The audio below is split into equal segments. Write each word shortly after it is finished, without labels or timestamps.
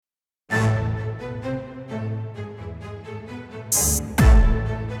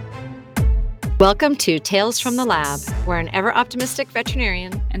Welcome to Tales from the Lab, where an ever-optimistic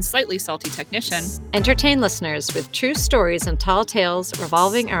veterinarian and slightly salty technician entertain listeners with true stories and tall tales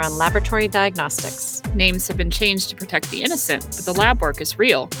revolving around laboratory diagnostics. Names have been changed to protect the innocent, but the lab work is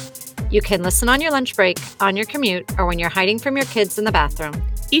real. You can listen on your lunch break, on your commute, or when you're hiding from your kids in the bathroom.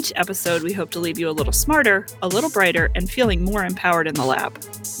 Each episode, we hope to leave you a little smarter, a little brighter, and feeling more empowered in the lab.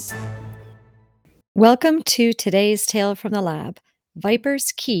 Welcome to today's Tale from the Lab,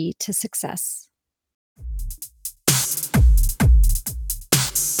 Viper's Key to Success.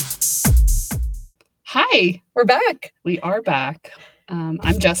 Hi, we're back. We are back.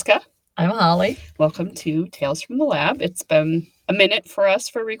 I'm Jessica. I'm Holly. Welcome to Tales from the Lab. It's been a minute for us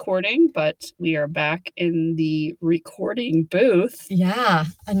for recording, but we are back in the recording booth. Yeah,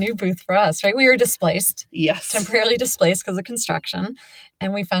 a new booth for us, right? We were displaced. Yes. Temporarily displaced because of construction.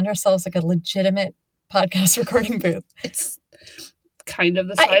 And we found ourselves like a legitimate podcast recording booth. It's kind of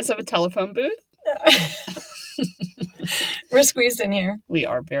the size of a telephone booth. We're squeezed in here. We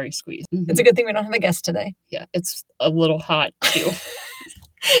are very squeezed. It's a good thing we don't have a guest today. Yeah, it's a little hot too.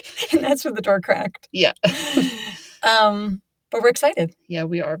 And that's with the door cracked. Yeah. But we're excited. Yeah,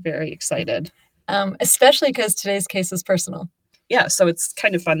 we are very excited. Especially because today's case is personal. Yeah, so it's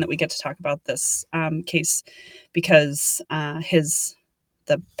kind of fun that we get to talk about this case because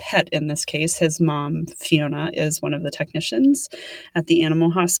the pet in this case, his mom, Fiona, is one of the technicians at the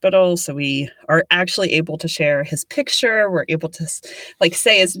animal hospital. So we are actually able to share his picture. We're able to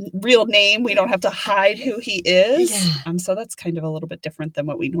say his real name. We don't have to hide who he is. Yeah. So that's kind of a little bit different than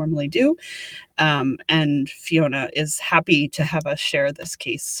what we normally do. And Fiona is happy to have us share this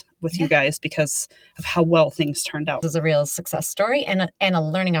case with you guys because of how well things turned out. This is a real success story and a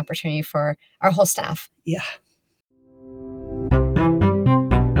learning opportunity for our whole staff. Yeah.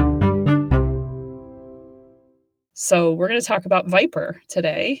 So we're going to talk about Viper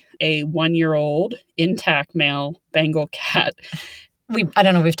today, a 1-year-old intact male Bengal cat. I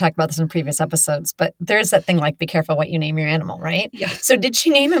don't know if we've talked about this in previous episodes, but there's that thing like, be careful what you name your animal, right? Yeah. So did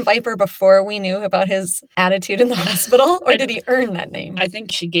she name him Viper before we knew about his attitude in the hospital? Or did he earn that name? I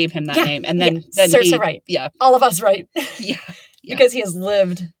think she gave him that name. And then Serves her right. Yeah. All of us right. Yeah. Because he has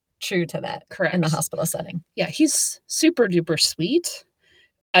lived true to that. Correct. In the hospital setting. Yeah, he's super duper sweet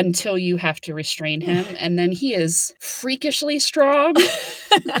until you have to restrain him. And then he is freakishly strong.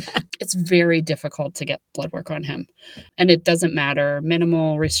 It's very difficult to get blood work on him. And it doesn't matter.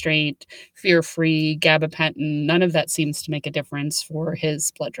 Minimal restraint, fear-free, gabapentin, none of that seems to make a difference for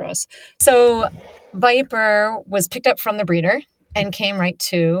his blood draws. So Viper was picked up from the breeder and came right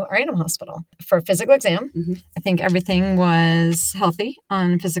to our animal hospital for a physical exam. Mm-hmm. I think everything was healthy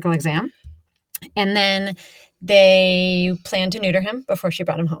on physical exam. And then they planned to neuter him before she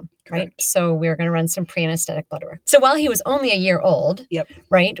brought him home, right? Correct. So we were going to run some pre-anesthetic blood work. So while he was only a year old,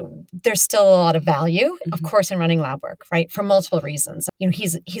 right, there's still a lot of value, of course, in running lab work, right, for multiple reasons. You know,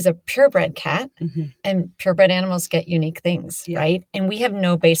 he's a purebred cat, and purebred animals get unique things, right? And we have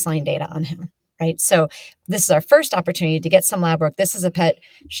no baseline data on him. Right. So this is our first opportunity to get some lab work. This is a pet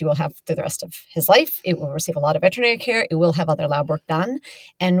she will have through the rest of his life. It will receive a lot of veterinary care. It will have other lab work done.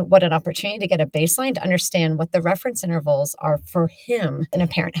 And what an opportunity to get a baseline to understand what the reference intervals are for him in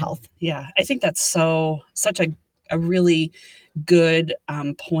apparent health. Yeah, I think that's such a really good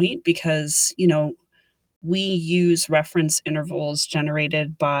point because, you know, we use reference intervals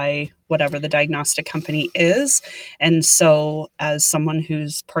generated by whatever the diagnostic company is. And so as someone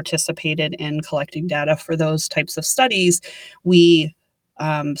who's participated in collecting data for those types of studies, we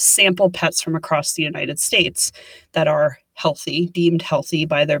sample pets from across the United States that are healthy, deemed healthy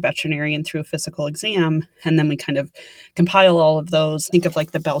by their veterinarian through a physical exam. And then we kind of compile all of those, think of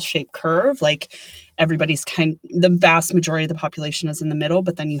like the bell-shaped curve, like the vast majority of the population is in the middle,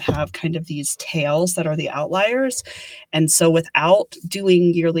 but then you have kind of these tails that are the outliers. And so without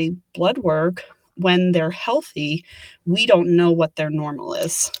doing yearly blood work, when they're healthy, we don't know what their normal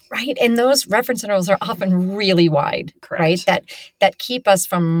is. Right. And those reference intervals are often really wide, correct, right? That keep us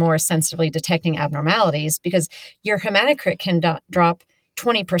from more sensitively detecting abnormalities because your hematocrit can drop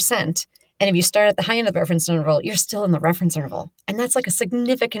 20%. And if you start at the high end of the reference interval, you're still in the reference interval. And that's like a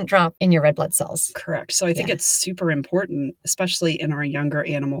significant drop in your red blood cells. Correct. So I think it's super important, especially in our younger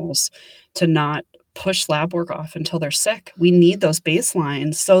animals, to not push lab work off until they're sick. We need those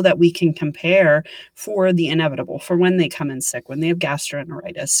baselines so that we can compare for the inevitable, for when they come in sick, when they have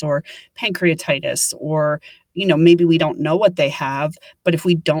gastroenteritis or pancreatitis, or, you know, maybe we don't know what they have, but if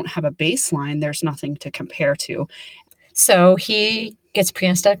we don't have a baseline, there's nothing to compare to. So he gets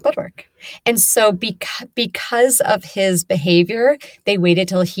pre-anesthetic blood work. And so because of his behavior, they waited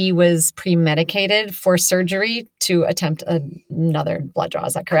till he was pre-medicated for surgery to attempt another blood draw.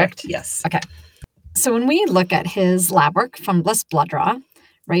 Is that correct? Yes. Okay. So when we look at his lab work from this blood draw,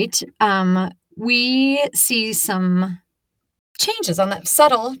 right, we see some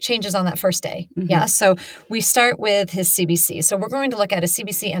subtle changes on that first day. Mm-hmm. Yeah. So we start with his CBC. So we're going to look at a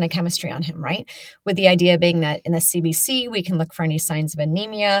CBC and a chemistry on him, right? With the idea being that in the CBC, we can look for any signs of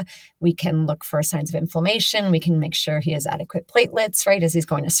anemia. We can look for signs of inflammation. We can make sure he has adequate platelets, right, as he's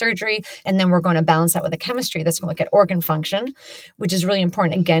going to surgery. And then we're going to balance that with a chemistry that's going to look at organ function, which is really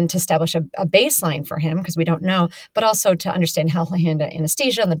important, again, to establish a baseline for him because we don't know, but also to understand how he'll handle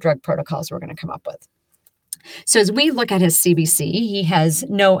anesthesia and the drug protocols we're going to come up with. So as we look at his CBC, he has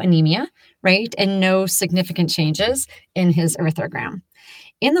no anemia, right? And no significant changes in his erythrogram.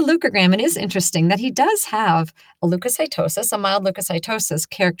 In the leukogram, it is interesting that he does have a leukocytosis, a mild leukocytosis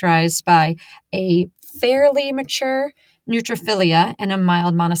characterized by a fairly mature neutrophilia and a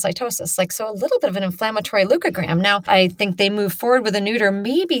mild monocytosis. So a little bit of an inflammatory leukogram. Now, I think they move forward with a neuter,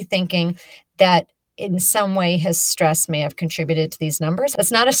 maybe thinking that in some way his stress may have contributed to these numbers.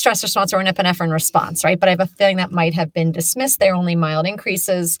 It's not a stress response or an epinephrine response, right? But I have a feeling that might have been dismissed. They're only mild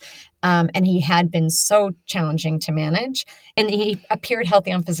increases. And he had been so challenging to manage. And he appeared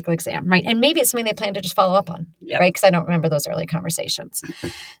healthy on physical exam, right? And maybe it's something they plan to just follow up on, right? Because I don't remember those early conversations.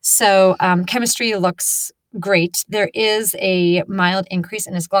 So chemistry looks great. There is a mild increase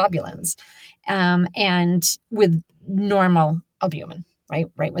in his globulins and with normal albumin, right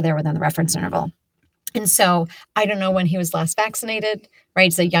where they're within the reference interval. And so I don't know when he was last vaccinated, right?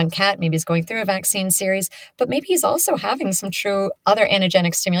 He's a young cat. Maybe he's going through a vaccine series, but maybe he's also having some true other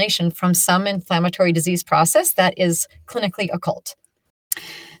antigenic stimulation from some inflammatory disease process that is clinically occult.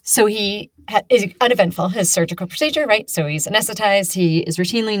 So he is uneventful, his surgical procedure, right? So he's anesthetized, he is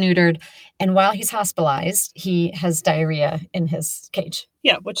routinely neutered. And while he's hospitalized, he has diarrhea in his cage.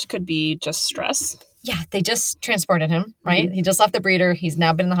 Yeah, which could be just stress. Yeah, they just transported him, right? Mm-hmm. He just left the breeder. He's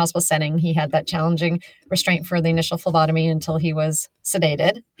now been in the hospital setting. He had that challenging restraint for the initial phlebotomy until he was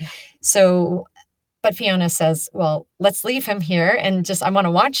sedated. So, but Fiona says, well, let's leave him here and I want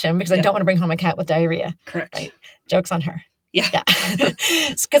to watch him because I don't want to bring home a cat with diarrhea. Correct. Right? Joke's on her. Yeah.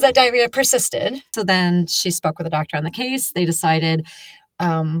 Because that diarrhea persisted. So then she spoke with the doctor on the case. They decided,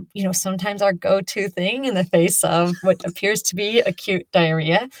 sometimes our go-to thing in the face of what appears to be acute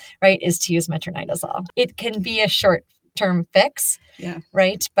diarrhea, right, is to use metronidazole. It can be a short-term fix,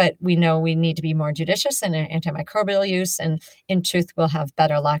 right? But we know we need to be more judicious in antimicrobial use. And in truth, we'll have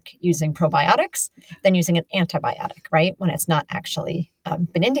better luck using probiotics than using an antibiotic, right, when it's not actually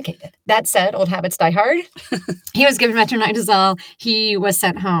been indicated. That said, old habits die hard. He was given metronidazole. He was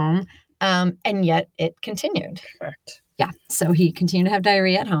sent home, and yet it continued. Correct. Yeah. So he continued to have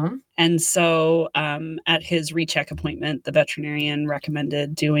diarrhea at home. And so at his recheck appointment, the veterinarian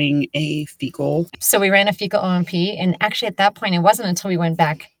recommended doing a fecal. So we ran a fecal O&P. And actually at that point, it wasn't until we went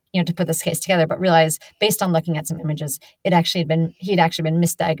back, to put this case together, but realized based on looking at some images, he'd actually been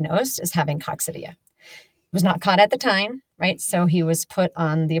misdiagnosed as having coccidia. It was not caught at the time, right? So he was put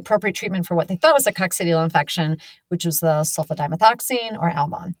on the appropriate treatment for what they thought was a coccidial infection, which was the sulfadimethoxine or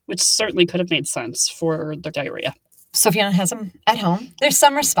Albon. Which certainly could have made sense for the diarrhea. So Fiona has him at home. There's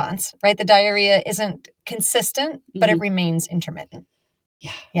some response, right? The diarrhea isn't consistent, but it remains intermittent.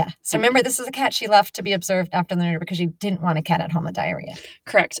 Yeah. So remember, this is a cat she left to be observed after the neuter because she didn't want a cat at home with diarrhea.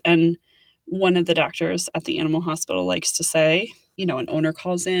 Correct. And one of the doctors at the animal hospital likes to say, an owner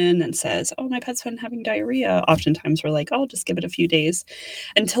calls in and says, oh, my pet's been having diarrhea. Oftentimes we're like, oh, just give it a few days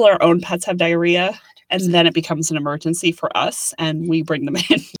until our own pets have diarrhea. 100%. And then it becomes an emergency for us and we bring them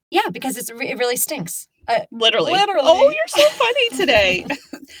in. Yeah, because it really stinks. Literally. Oh, you're so funny today.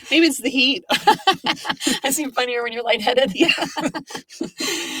 Maybe it's the heat. I seem funnier when you're lightheaded. Yeah.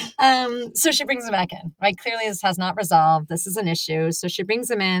 So she brings him back in, right? Clearly this has not resolved. This is an issue. So she brings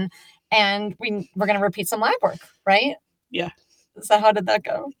him in and we're going to repeat some lab work, right? Yeah. So how did that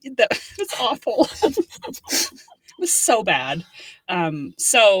go? That was awful. It was so bad.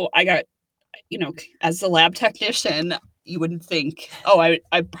 So I got, as the lab technician, you wouldn't think,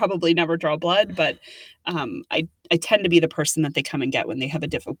 I probably never draw blood, but I tend to be the person that they come and get when they have a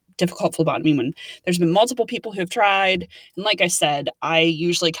difficult phlebotomy, when there's been multiple people who have tried. And like I said, I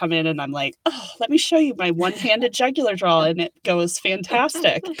usually come in and I'm like, oh, let me show you my one-handed jugular draw. And it goes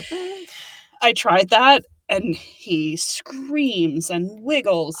fantastic. I tried that. And he screams and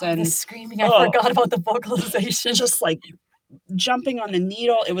wiggles and the screaming. I forgot about the vocalization. Just like jumping on the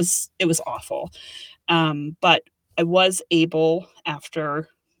needle. It was awful. But I was able, after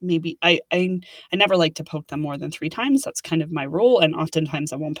maybe I never like to poke them more than 3 times. That's kind of my rule. And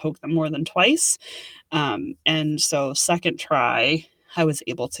oftentimes I won't poke them more than twice. And so second try, I was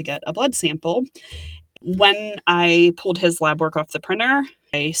able to get a blood sample. When I pulled his lab work off the printer,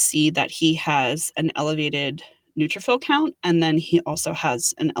 I see that he has an elevated neutrophil count, and then he also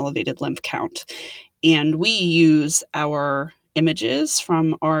has an elevated lymph count. And we use our images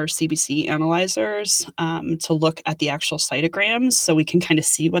from our CBC analyzers to look at the actual cytograms so we can kind of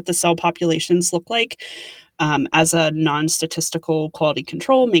see what the cell populations look like. As a non-statistical quality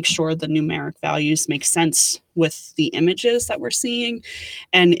control, make sure the numeric values make sense with the images that we're seeing.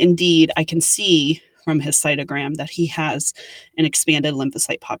 And indeed, I can see from his cytogram that he has an expanded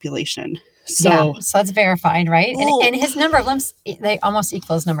lymphocyte population. So that's verified, right? And his number of lymphs, they almost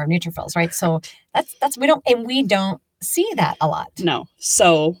equal his number of neutrophils, right? So that's we don't see that a lot. No.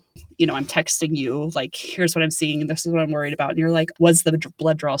 So, I'm texting you like, here's what I'm seeing, and this is what I'm worried about. And you're like, was the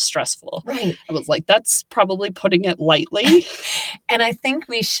blood draw stressful? Right. I was like, that's probably putting it lightly. And I think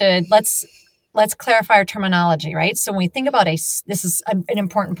we should, let's clarify our terminology, right? So when we think about this is an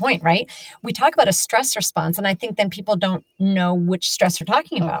important point, right? We talk about a stress response, and I think then people don't know which stress we're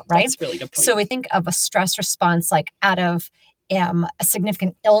talking about, right? That's a really good point. So we think of a stress response like out of a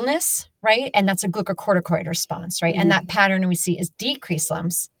significant illness, right? And that's a glucocorticoid response, right? Mm-hmm. And that pattern we see is decreased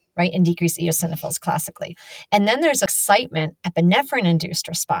lymphs, right? And decreased eosinophils classically. And then there's excitement, epinephrine-induced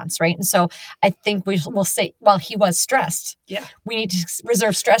response, right? And so I think we'll say, well, he was stressed. Yeah. We need to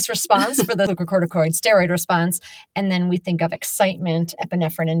reserve stress response for the glucocorticoid steroid response. And then we think of excitement,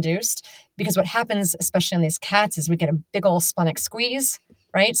 epinephrine-induced, because what happens, especially in these cats, is we get a big old splenic squeeze,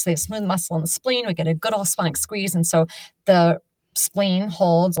 right? So they have smooth muscle in the spleen, we get a good old splenic squeeze. And so the spleen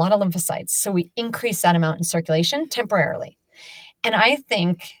holds a lot of lymphocytes. So we increase that amount in circulation temporarily. And I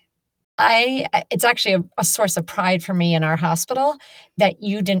think it's actually a source of pride for me in our hospital that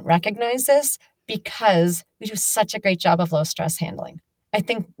you didn't recognize this, because we do such a great job of low stress handling. I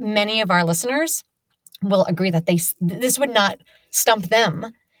think many of our listeners will agree that this would not stump them,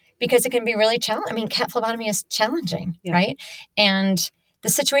 because it can be really challenging. I mean, cat phlebotomy is challenging, right? And the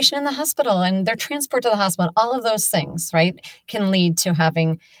situation in the hospital and their transport to the hospital, all of those things, right, can lead to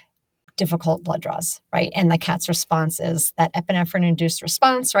having difficult blood draws, right? And the cat's response is that epinephrine-induced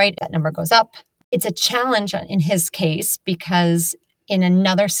response, right? That number goes up. It's a challenge in his case because in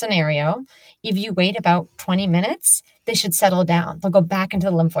another scenario, if you wait about 20 minutes, they should settle down. They'll go back into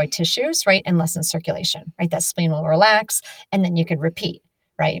the lymphoid tissues, right? And lessen circulation, right? That spleen will relax, and then you could repeat,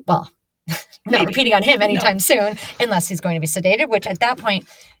 right? Well, not repeating on him anytime soon, unless he's going to be sedated, which at that point,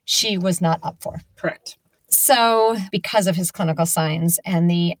 she was not up for. Correct. So because of his clinical signs and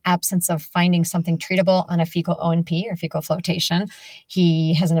the absence of finding something treatable on a fecal O&P or fecal flotation,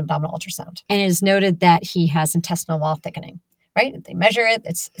 he has an abdominal ultrasound. And it is noted that he has intestinal wall thickening, right? They measure it,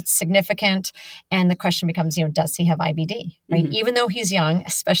 it's significant. And the question becomes, does he have IBD, right? Mm-hmm. Even though he's young,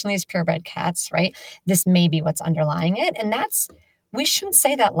 especially these purebred cats, right? This may be what's underlying it. And we shouldn't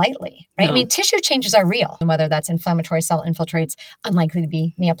say that lightly, right? No. I mean, tissue changes are real, whether that's inflammatory cell infiltrates, unlikely to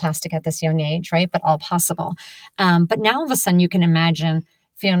be neoplastic at this young age, right? But all possible. But now all of a sudden you can imagine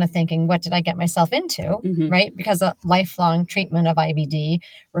Fiona thinking, what did I get myself into, mm-hmm. right? Because a lifelong treatment of IBD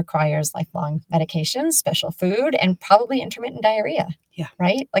requires lifelong medications, special food, and probably intermittent diarrhea,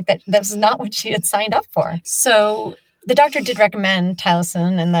 right? Like that's not what she had signed up for. So the doctor did recommend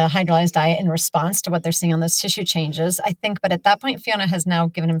Tylosin and the hydrolyzed diet in response to what they're seeing on those tissue changes, I think. But at that point, Fiona has now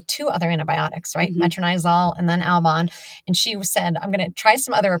given him 2 other antibiotics, right? Mm-hmm. Metronidazole and then Albon. And she said, I'm going to try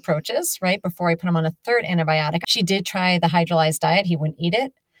some other approaches, right? Before I put him on a 3rd antibiotic. She did try the hydrolyzed diet. He wouldn't eat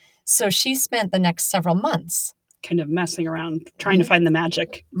it. So she spent the next several months kind of messing around, trying to find the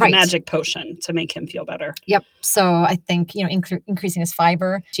magic potion to make him feel better. Yep. So I think, increasing his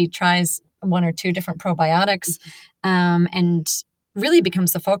fiber. She tries 1 or 2 different probiotics. And really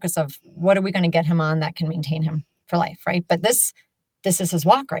becomes the focus of what are we going to get him on that can maintain him for life, right? But this is his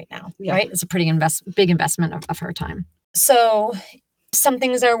walk right now, right? It's a pretty big investment of her time. So some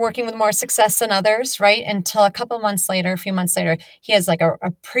things are working with more success than others, right? Until a few months later, he has like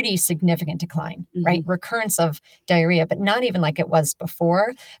a pretty significant decline, mm-hmm. right? Recurrence of diarrhea, but not even like it was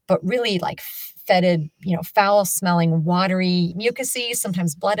before, but really like fetid, foul smelling, watery, mucousy,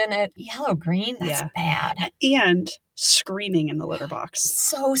 sometimes blood in it, yellow-green. That's bad. And screaming in the litter box.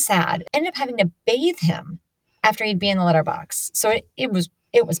 So sad. Ended up having to bathe him after he'd be in the litter box. So it was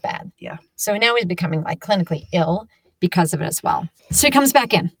bad. Yeah. So now he's becoming like clinically ill because of it as well. So he comes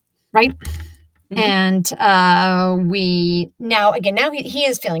back in, right? Mm-hmm. And he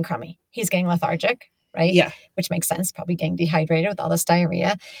is feeling crummy. He's getting lethargic, right? Yeah. Which makes sense, probably getting dehydrated with all this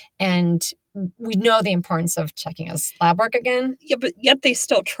diarrhea. And we know the importance of checking his lab work again. Yeah, but yet they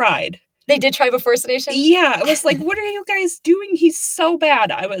still tried. They did try before sedation? Yeah, I was like, what are you guys doing? He's so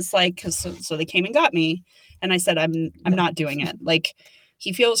bad. I was like, so they came and got me, and I said, I'm not doing it. Like,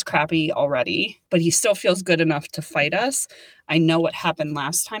 he feels crappy already, but he still feels good enough to fight us. I know what happened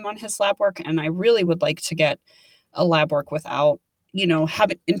last time on his lab work, and I really would like to get a lab work without,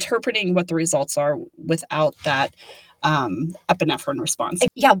 interpreting what the results are without that epinephrine response.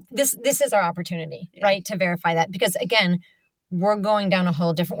 Yeah, this is our opportunity, right, to verify that, because again, we're going down a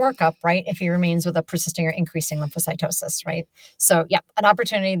whole different workup, right, if he remains with a persisting or increasing lymphocytosis, right? So yeah, an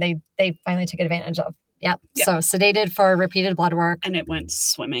opportunity they finally took advantage of. Yep. Yeah. So sedated for repeated blood work. And it went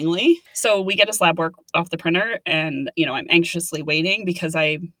swimmingly. So we get his lab work off the printer, and I'm anxiously waiting because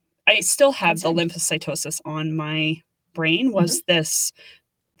I still have the lymphocytosis on my brain. Was this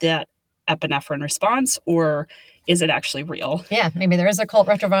that epinephrine response, or is it actually real? Yeah, maybe there is a occult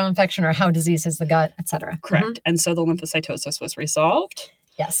retroviral infection, or how disease is the gut, etc. Correct. And so the lymphocytosis was resolved.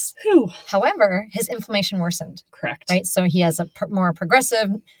 Yes. Whew. However, his inflammation worsened. Correct. Right. So he has a more progressive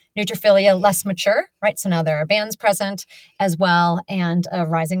neutrophilia, less mature. Right. So now there are bands present as well, and a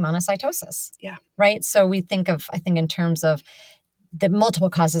rising monocytosis. Yeah. Right. So we think in terms of the multiple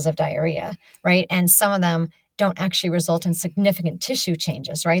causes of diarrhea. Right. And some of them don't actually result in significant tissue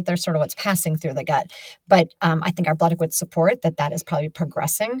changes, right? They're sort of what's passing through the gut. But I think our blood would support that is probably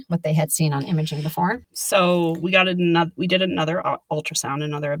progressing what they had seen on imaging before. So we did another ultrasound,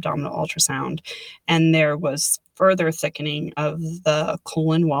 another abdominal ultrasound, and there was further thickening of the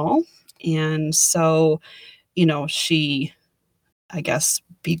colon wall. And so, she, I guess,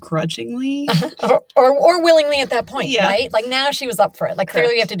 begrudgingly or willingly at that point, yeah. Right? Like now she was up for it. Like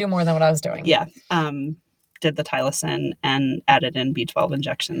clearly you have to do more than what I was doing. Yeah. Did the tylosin and added in B12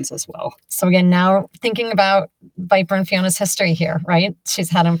 injections as well. So again, now thinking about Viper and Fiona's history here, right?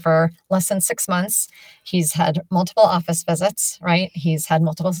 She's had him for less than 6 months. He's had multiple office visits, right? He's had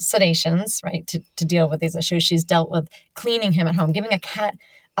multiple sedations, right? To deal with these issues. She's dealt with cleaning him at home, giving a cat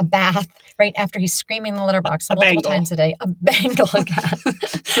a bath right after he's screaming in the litter box multiple times a day. A Bengal cat.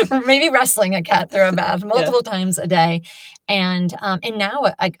 Or maybe wrestling a cat through a bath multiple times a day. And now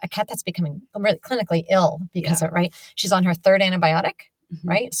a cat that's becoming really clinically ill because of it, right? She's on her 3rd antibiotic,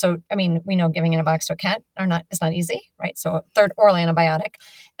 right? So, I mean, we know giving antibiotics to a cat is not easy, right? So a 3rd oral antibiotic,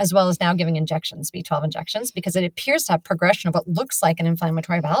 as well as now giving injections, B12 injections, because it appears to have progression of what looks like an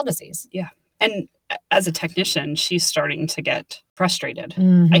inflammatory bowel disease. Yeah. And as a technician, she's starting to get frustrated.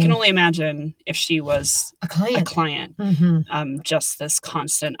 I can only imagine if she was a client. Just this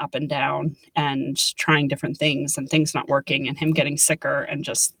constant up and down and trying different things and things not working and him getting sicker and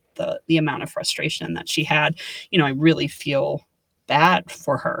just the amount of frustration that she had. I really feel bad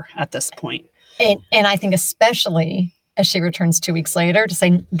for her at this point. And I think especially as she returns 2 weeks later to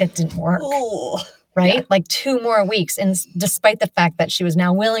say that didn't work. Oh. Right? Yeah. Like 2 more weeks. And despite the fact that she was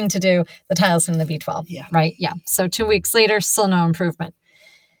now willing to do the tylosin and the B12. Yeah. Right. Yeah. So 2 weeks later, still no improvement.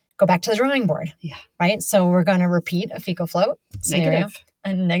 Go back to the drawing board. Yeah. Right. So we're going to repeat a fecal float scenario,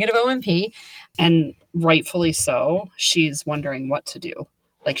 a negative OMP. And rightfully so. She's wondering what to do.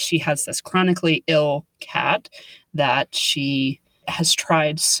 Like she has this chronically ill cat that she has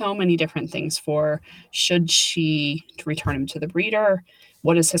tried so many different things for. Should she return him to the breeder?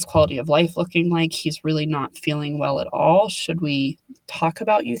 What is his quality of life looking like? He's really not feeling well at all. Should we talk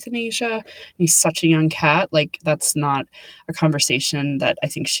about euthanasia? He's such a young cat. Like that's not a conversation that I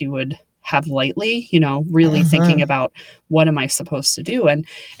think she would have lightly, really thinking about what am I supposed to do? And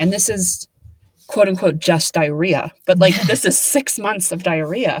this is quote unquote just diarrhea, but like this is 6 months of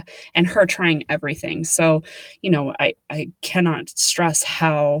diarrhea and her trying everything. So, I cannot stress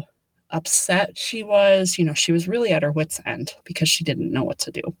how upset she was. She was really at her wit's end because she didn't know what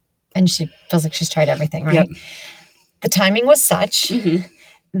to do. And she feels like she's tried everything, right? Yep. The timing was such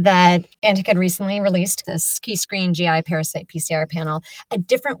that Antic had recently released this Key Screen GI Parasite PCR panel, a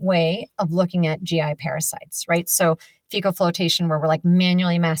different way of looking at GI parasites, right? So fecal flotation, where we're like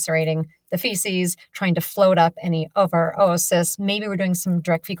manually macerating the feces, trying to float up any of our oocysts. Maybe we're doing some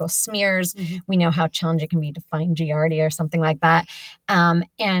direct fecal smears. We know how challenging it can be to find Giardia or something like that.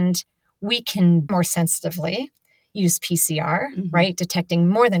 And we can more sensitively use PCR, right? Detecting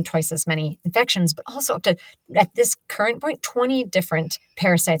more than twice as many infections, but also up to, at this current point, 20 different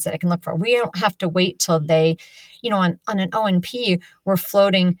parasites that I can look for. We don't have to wait till they, on an ONP, we're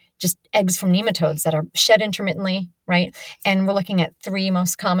floating just eggs from nematodes that are shed intermittently, right? And we're looking at 3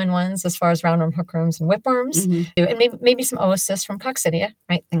 most common ones as far as roundworm, hookworms, and whipworms, and maybe some oocysts from coccidia,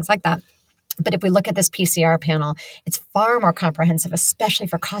 right? Things like that. But if we look at this PCR panel, it's far more comprehensive, especially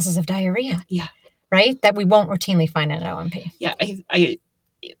for causes of diarrhea. Yeah. Right? That we won't routinely find in an OMP. Yeah. I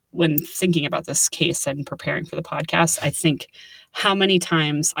when thinking about this case and preparing for the podcast, I think how many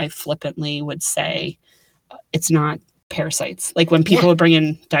times I flippantly would say it's not parasites. Like when people would bring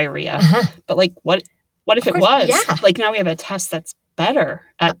in diarrhea, but like what if it was? Yeah. Like now we have a test that's better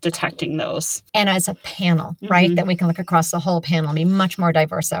at detecting those. And as a panel, right, that we can look across the whole panel and be much more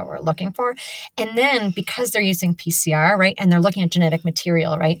diverse at what we're looking for. And then because they're using PCR, right, and they're looking at genetic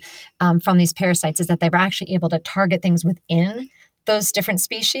material, right, from these parasites, is that they're actually able to target things within those different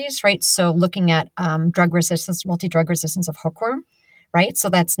species, right? So looking at drug resistance, multi-drug resistance of hookworm, right? So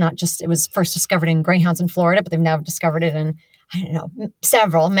that's not just, it was first discovered in greyhounds in Florida, but they've now discovered it in, I don't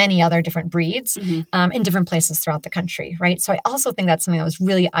know, many other different breeds in different places throughout the country, right? So I also think that's something that was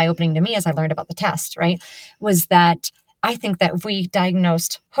really eye-opening to me as I learned about the test, right? Was that I think that if we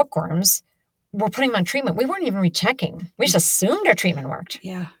diagnosed hookworms, we're putting them on treatment. We weren't even rechecking. We just assumed our treatment worked.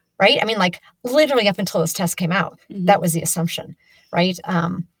 Yeah. Right? I mean, like literally up until this test came out, that was the assumption, right?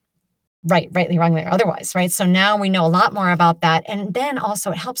 Rightly, wrongly, or otherwise, right? So now we know a lot more about that. And then also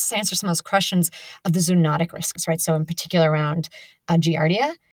it helps us answer some of those questions of the zoonotic risks, right? So in particular around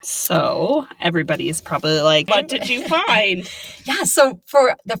Giardia. So everybody is probably like, what did you find? Yeah. So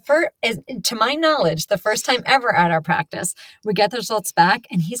for the to my knowledge, the first time ever at our practice, we get the results back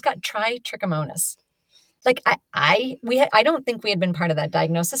and he's got trichomonas. Like I don't think we had been part of that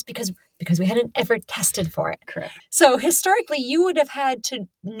diagnosis because we hadn't ever tested for it. Correct. So historically, you would have had to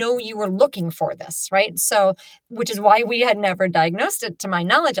know you were looking for this, right? So, which is why we had never diagnosed it, to my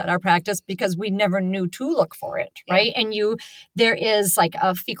knowledge, at our practice, because we never knew to look for it, right? And there is like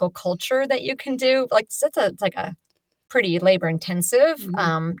a fecal culture that you can do, like it's like a pretty labor-intensive,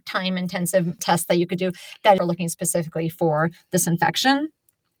 time-intensive test that you could do that are looking specifically for this infection.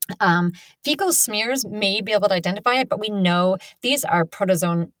 Fecal smears may be able to identify it, but we know these are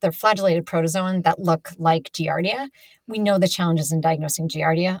they're flagellated protozoan that look like Giardia. We know the challenges in diagnosing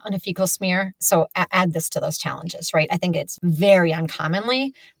Giardia on a fecal smear. So add this to those challenges, right? I think it's very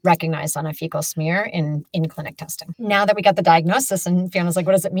uncommonly recognized on a fecal smear in clinic testing. Now that we got the diagnosis and Fiona's like,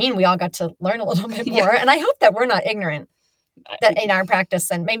 what does it mean? We all got to learn a little bit more. And I hope that we're not ignorant that in our practice,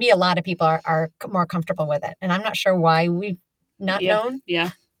 and maybe a lot of people are more comfortable with it. And I'm not sure why we've not known. Yeah.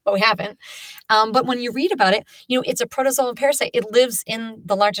 But we haven't. But when you read about it, it's a protozoal parasite. It lives in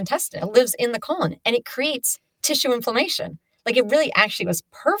the large intestine. It lives in the colon, and it creates tissue inflammation. Like it really actually was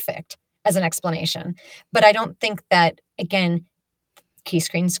perfect as an explanation. But I don't think that, again, key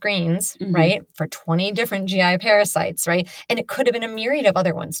screens, right, for 20 different GI parasites, right? And it could have been a myriad of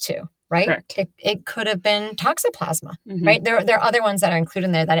other ones too, right? Correct. It could have been toxoplasma, right? There are other ones that are included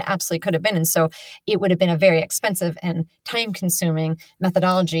in there that it absolutely could have been. And so it would have been a very expensive and time-consuming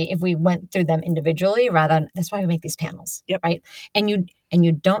methodology if we went through them individually rather than, that's why we make these panels, right? And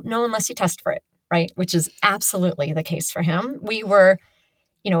you don't know unless you test for it, right? Which is absolutely the case for him. We were,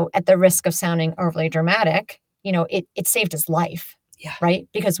 at the risk of sounding overly dramatic, it saved his life. Yeah. Right.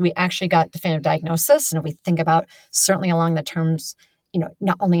 Because we actually got definitive diagnosis. And if we think about certainly along the terms,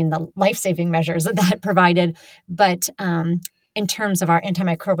 not only in the life-saving measures that provided, but in terms of our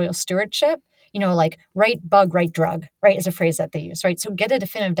antimicrobial stewardship, like right bug, right drug, right, is a phrase that they use, right? So get a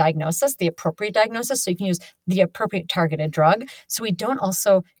definitive diagnosis, the appropriate diagnosis, so you can use the appropriate targeted drug. So we don't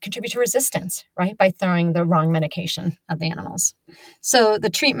also contribute to resistance, right, by throwing the wrong medication at the animals. So the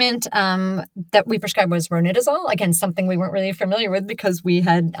treatment that we prescribed was ronidazole, again, something we weren't really familiar with because we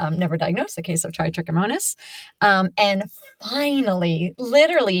had never diagnosed a case of trichomonas. And finally,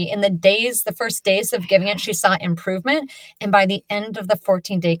 literally in the first days of giving it, she saw improvement. And by the end of the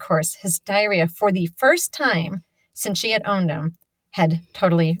 14-day course, his diarrhea, for the first time since she had owned him, had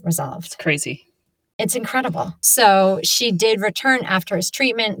totally resolved. It's crazy. It's incredible. So she did return after his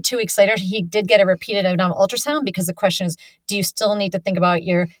treatment. 2 weeks later, he did get a repeated abdominal ultrasound because the question is, do you still need to think about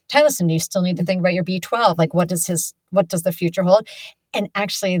your tylosin? Do you still need to think about your B12? Like what does the future hold? And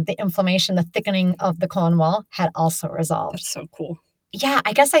actually the inflammation, the thickening of the colon wall had also resolved. That's so cool. Yeah,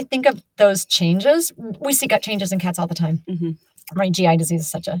 I guess I think of those changes. We see gut changes in cats all the time. Right? GI disease is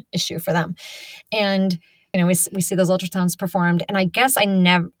such an issue for them. And, we see those ultrasounds performed. And I guess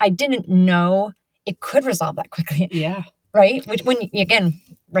I didn't know it could resolve that quickly. Yeah. Right? Which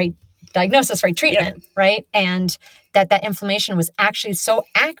right, diagnosis, right, treatment, right? And that inflammation was actually so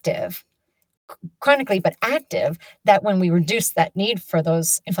active, chronically, but active, that when we reduced that need for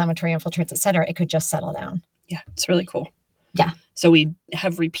those inflammatory infiltrates, et cetera, it could just settle down. Yeah, it's really cool. Yeah. So we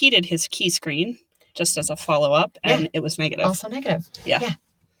have repeated his key screen just as a follow-up, and it was negative. Also negative. Yeah.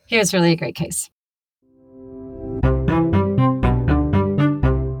 He was really a great case.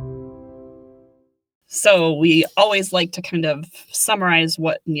 So we always like to kind of summarize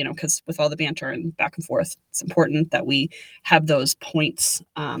what, because with all the banter and back and forth, it's important that we have those points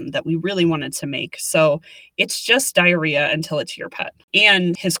that we really wanted to make. So it's just diarrhea until it's your pet.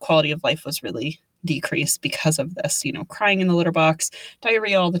 And his quality of life was really decreased because of this, crying in the litter box,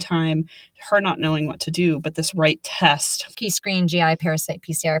 diarrhea all the time, her not knowing what to do. But this right test, Key screen GI parasite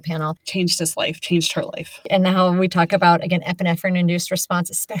PCR panel, changed his life, changed her life. And now we talk about, again, epinephrine-induced response,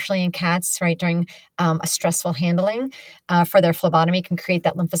 especially in cats, right, during a stressful handling for their phlebotomy can create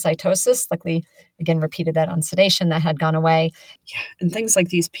that lymphocytosis. Like we, again, repeated that on sedation that had gone away. Yeah, and things like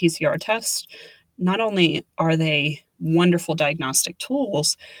these PCR tests, not only are they wonderful diagnostic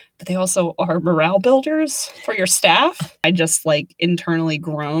tools, but they also are morale builders for your staff. I just internally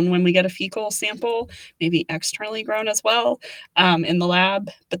groan when we get a fecal sample, maybe externally groan as well in the lab.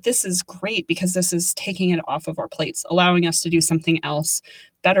 But this is great because this is taking it off of our plates, allowing us to do something else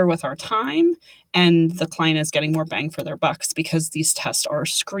better with our time. And the client is getting more bang for their bucks because these tests are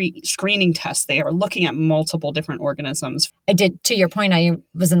screening tests. They are looking at multiple different organisms. I did, to your point, I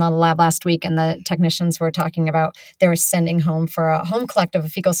was in the lab last week and the technicians were talking about they were sending home for a home collect of a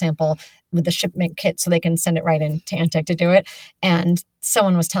fecal sample with the shipment kit so they can send it right into Antec to do it. And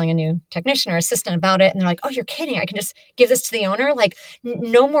someone was telling a new technician or assistant about it. And they're like, oh, you're kidding. I can just give this to the owner.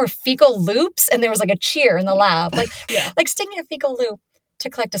 No more fecal loops. And there was a cheer in the lab, sticking a fecal loop to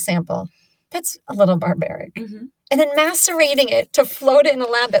collect a sample. That's a little barbaric. Mm-hmm. And then macerating it to float it in a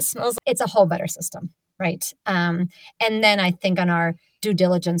lab that smells, it's a whole better system, right? And then I think on our due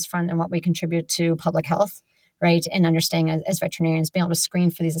diligence front and what we contribute to public health, right? And understanding as veterinarians, being able to screen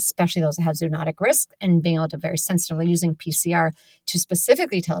for these, especially those that have zoonotic risk, and being able to very sensitively using PCR to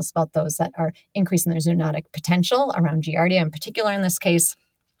specifically tell us about those that are increasing their zoonotic potential around Giardia in particular in this case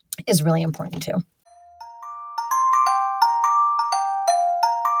is really important too.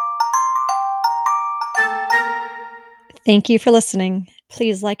 Thank you for listening.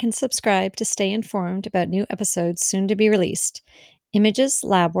 Please like and subscribe to stay informed about new episodes soon to be released. Images,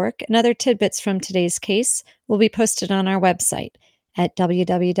 lab work, and other tidbits from today's case will be posted on our website at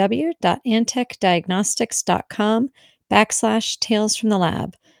www.antecdiagnostics.com/Tales from the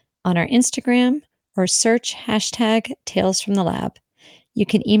Lab, on our Instagram, or search #Tales from the Lab. You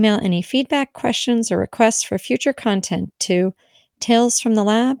can email any feedback, questions, or requests for future content to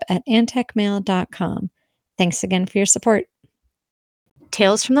talesfromthelab@antecmail.com. Thanks again for your support.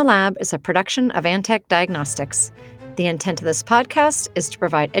 Tales from the Lab is a production of Antec Diagnostics. The intent of this podcast is to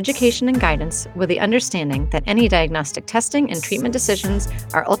provide education and guidance with the understanding that any diagnostic testing and treatment decisions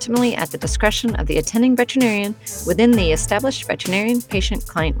are ultimately at the discretion of the attending veterinarian within the established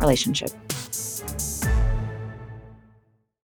veterinarian-patient-client relationship.